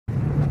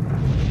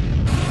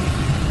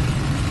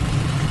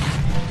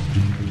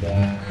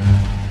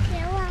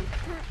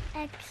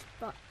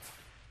Xbox.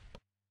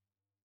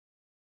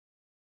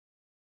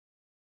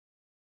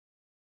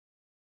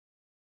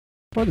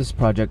 For this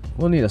project,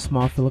 we'll need a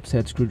small Phillips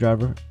head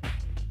screwdriver.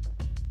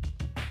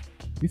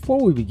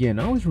 Before we begin,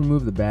 always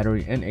remove the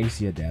battery and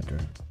AC adapter.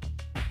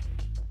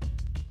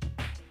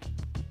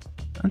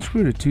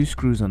 Unscrew the two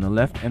screws on the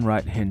left and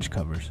right hinge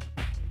covers.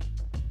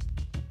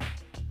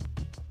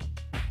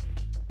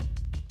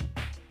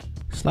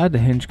 Slide the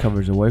hinge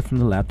covers away from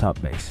the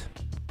laptop base.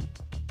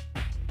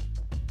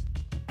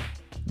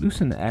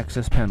 Loosen the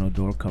access panel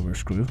door cover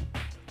screw.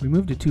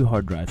 Remove the two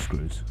hard drive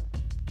screws.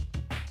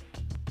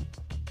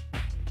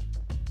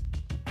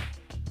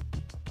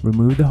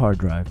 Remove the hard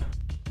drive.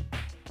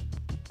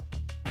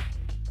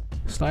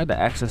 Slide the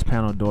access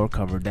panel door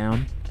cover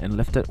down and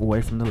lift it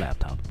away from the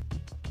laptop.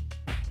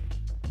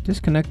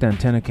 Disconnect the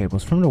antenna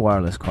cables from the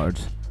wireless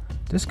cards.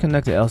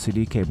 Disconnect the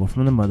LCD cable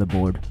from the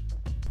motherboard.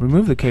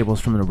 Remove the cables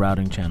from the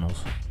routing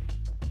channels.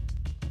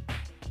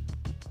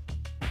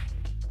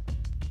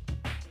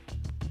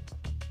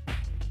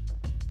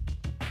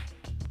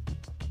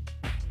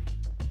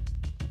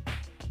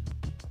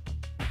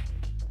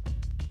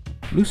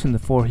 Loosen the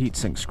 4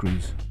 heatsink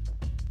screws.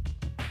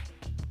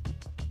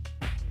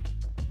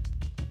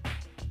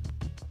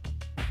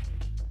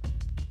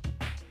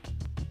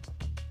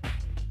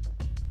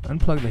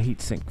 Unplug the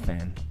heatsink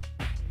fan.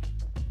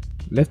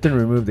 Lift and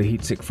remove the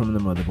heatsink from the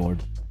motherboard.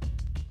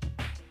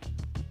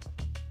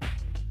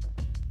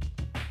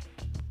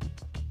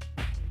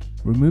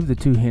 Remove the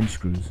 2 hinge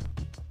screws.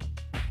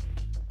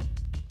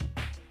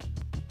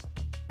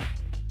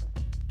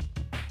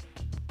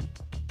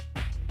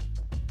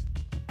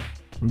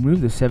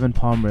 Remove the 7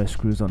 Palmrest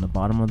screws on the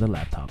bottom of the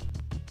laptop.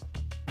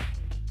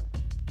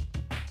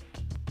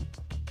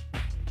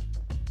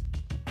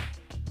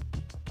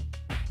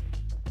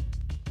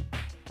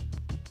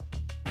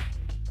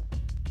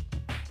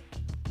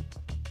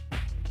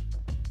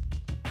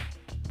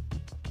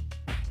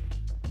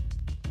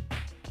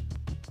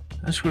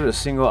 Unscrew the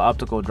single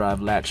optical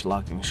drive latch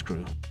locking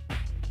screw.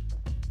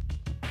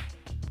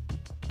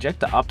 Eject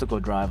the optical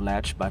drive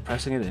latch by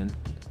pressing it in.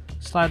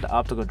 Slide the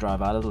optical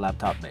drive out of the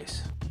laptop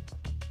base.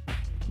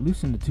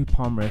 Loosen the 2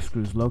 Palmrest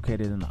screws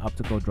located in the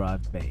optical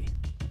drive bay.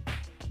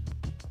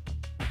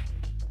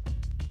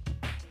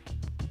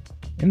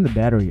 In the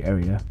battery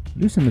area,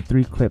 loosen the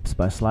 3 clips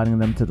by sliding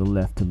them to the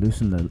left to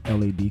loosen the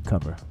LED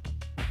cover.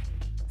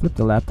 Flip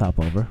the laptop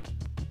over.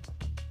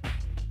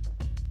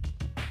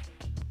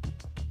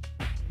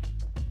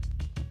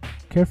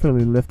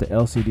 Carefully lift the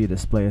LCD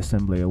display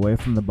assembly away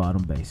from the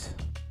bottom base.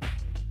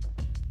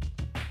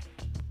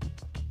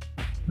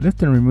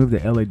 Lift and remove the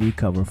LED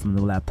cover from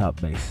the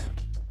laptop base.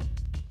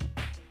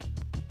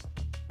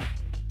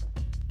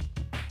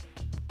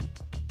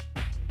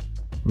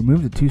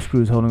 Remove the 2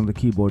 screws holding the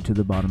keyboard to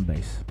the bottom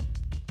base.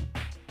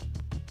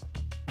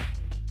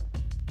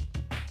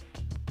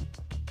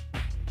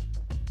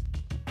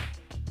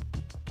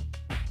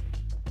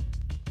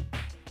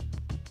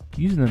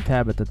 Using the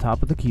tab at the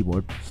top of the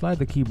keyboard, slide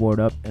the keyboard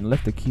up and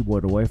lift the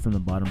keyboard away from the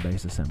bottom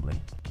base assembly.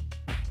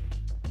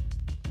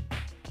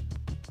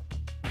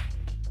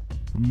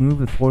 Remove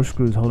the 4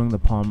 screws holding the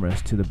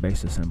Palmrest to the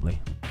base assembly.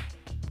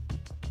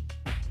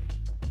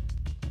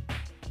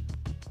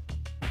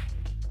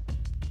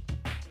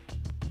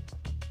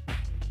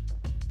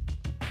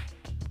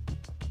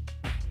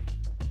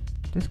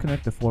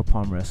 Disconnect the 4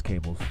 Palmrest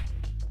cables.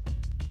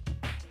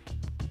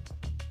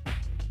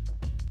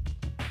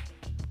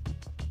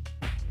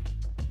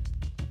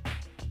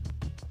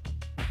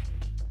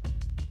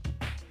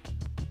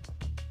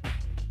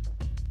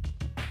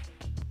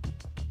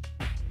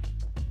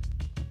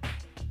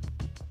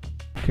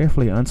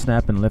 Carefully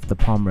unsnap and lift the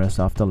Palmrest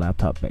off the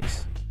laptop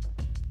base.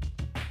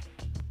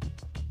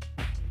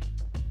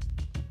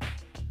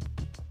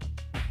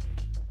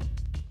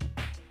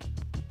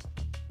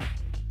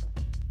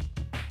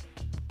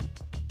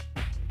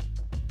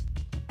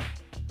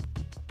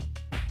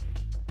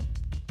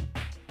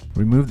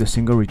 Remove the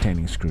single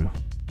retaining screw.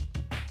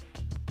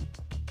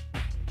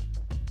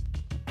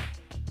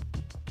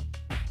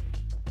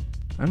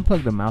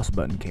 Unplug the mouse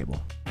button cable.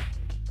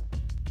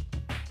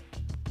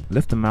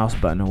 Lift the mouse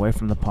button away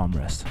from the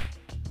Palmrest.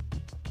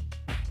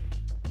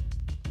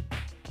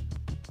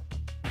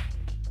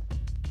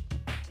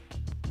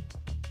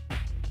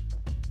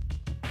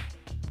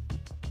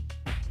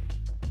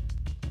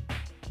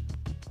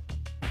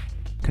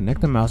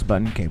 Connect the mouse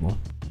button cable.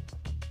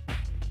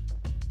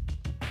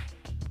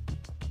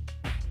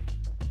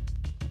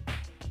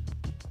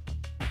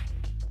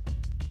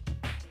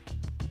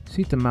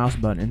 Seat the mouse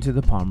button into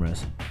the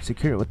Palmrest.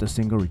 Secure it with a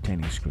single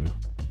retaining screw.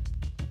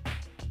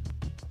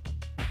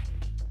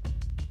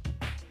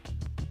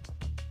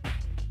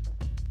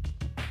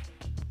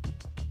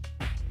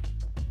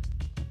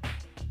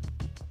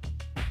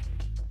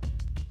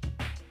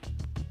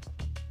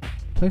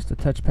 Place the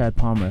touchpad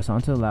Palmrest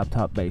onto the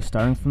laptop base,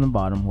 starting from the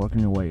bottom, working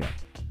your way up.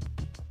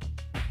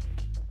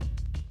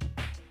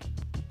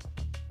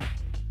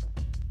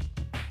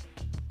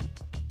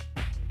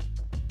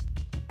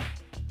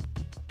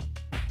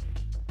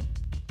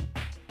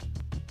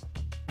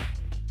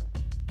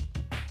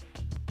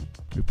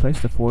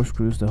 Replace the 4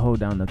 screws to hold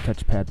down the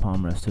touchpad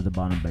palm rest to the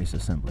bottom base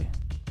assembly.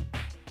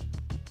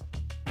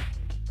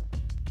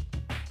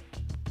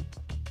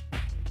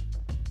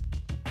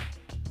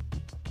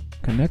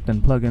 Connect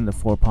and plug in the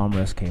 4 palm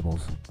rest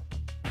cables.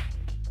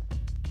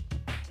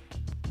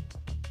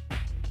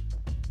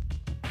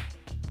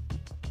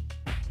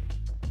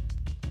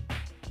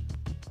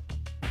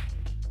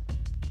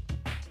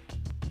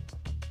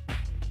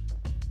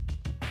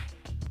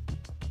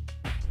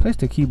 Place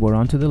the keyboard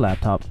onto the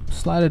laptop,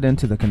 slide it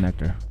into the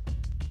connector.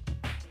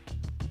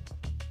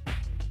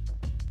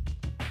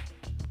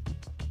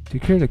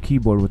 Secure the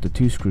keyboard with the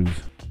 2 screws.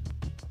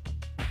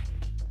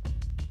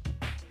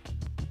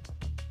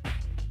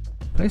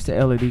 Place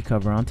the LED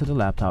cover onto the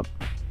laptop,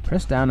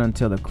 press down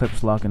until the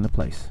clips lock into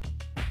place.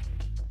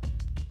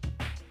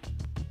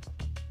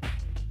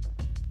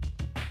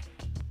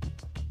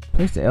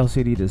 Place the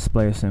LCD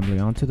display assembly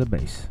onto the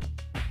base.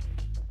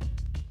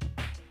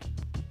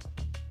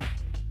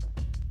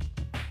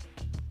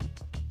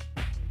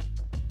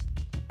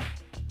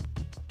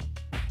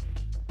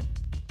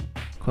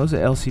 Close the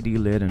LCD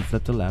lid and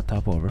flip the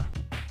laptop over.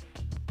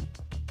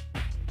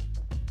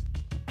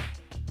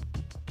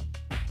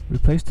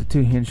 Replace the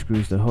 2 hinge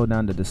screws to hold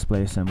down the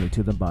display assembly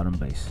to the bottom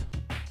base.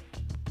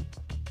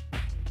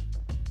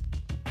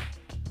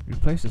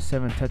 Replace the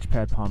 7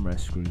 touchpad palm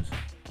rest screws.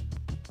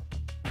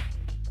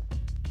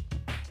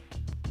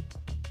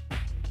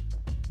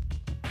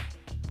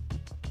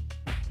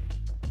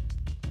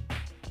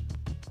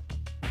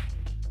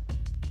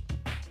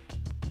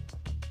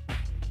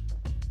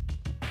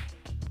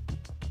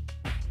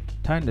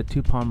 Tighten the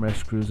 2 palm rest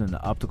screws in the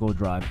optical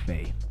drive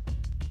bay.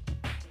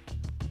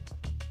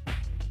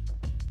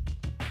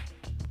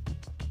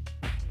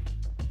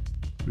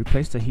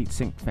 Replace the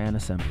heatsink fan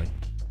assembly.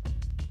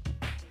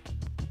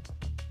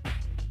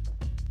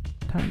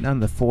 Tighten down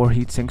the 4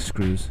 heatsink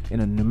screws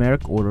in a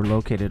numeric order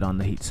located on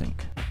the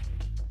heatsink.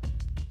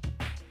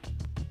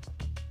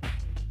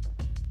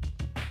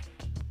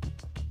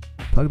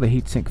 Plug the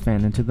heatsink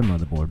fan into the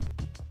motherboard.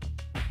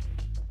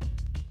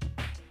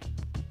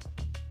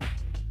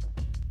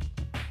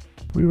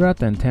 Reroute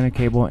the antenna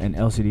cable and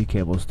LCD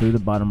cables through the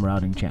bottom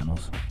routing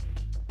channels.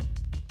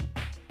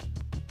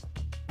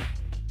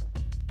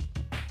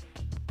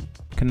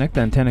 Connect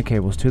the antenna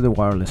cables to the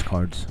wireless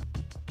cards.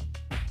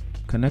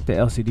 Connect the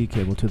LCD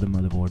cable to the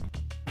motherboard.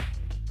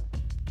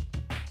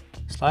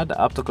 Slide the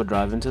optical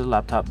drive into the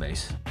laptop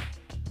base.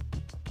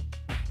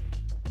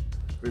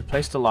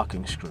 Replace the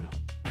locking screw.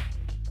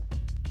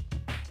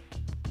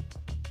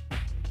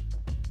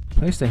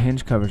 Place the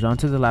hinge covers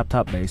onto the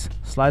laptop base,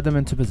 slide them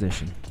into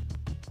position.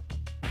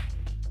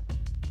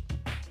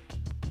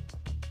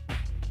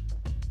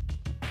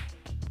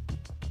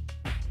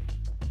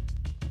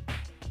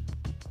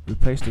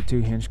 Replace the 2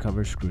 hinge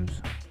cover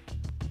screws.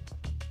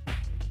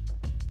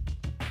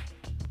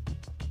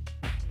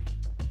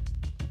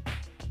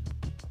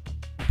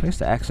 Place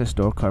the access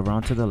door cover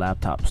onto the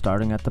laptop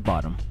starting at the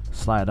bottom.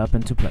 Slide up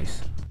into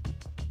place.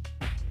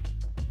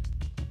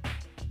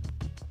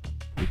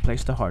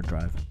 Replace the hard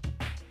drive.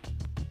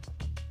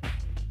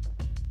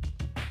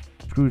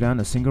 Screw down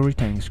a single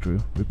retaining screw.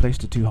 Replace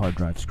the 2 hard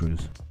drive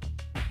screws.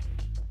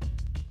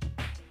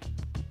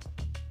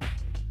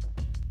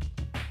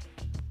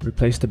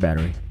 Replace the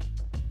battery.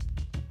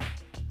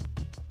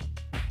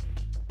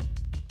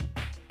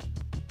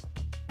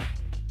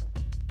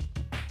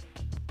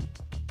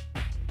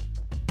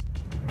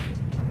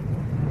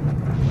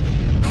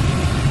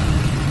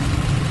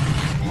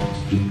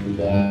 We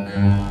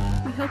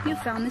hope you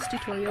found this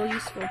tutorial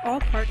useful. All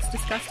parts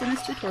discussed in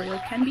this tutorial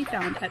can be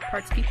found at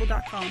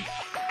partspeople.com.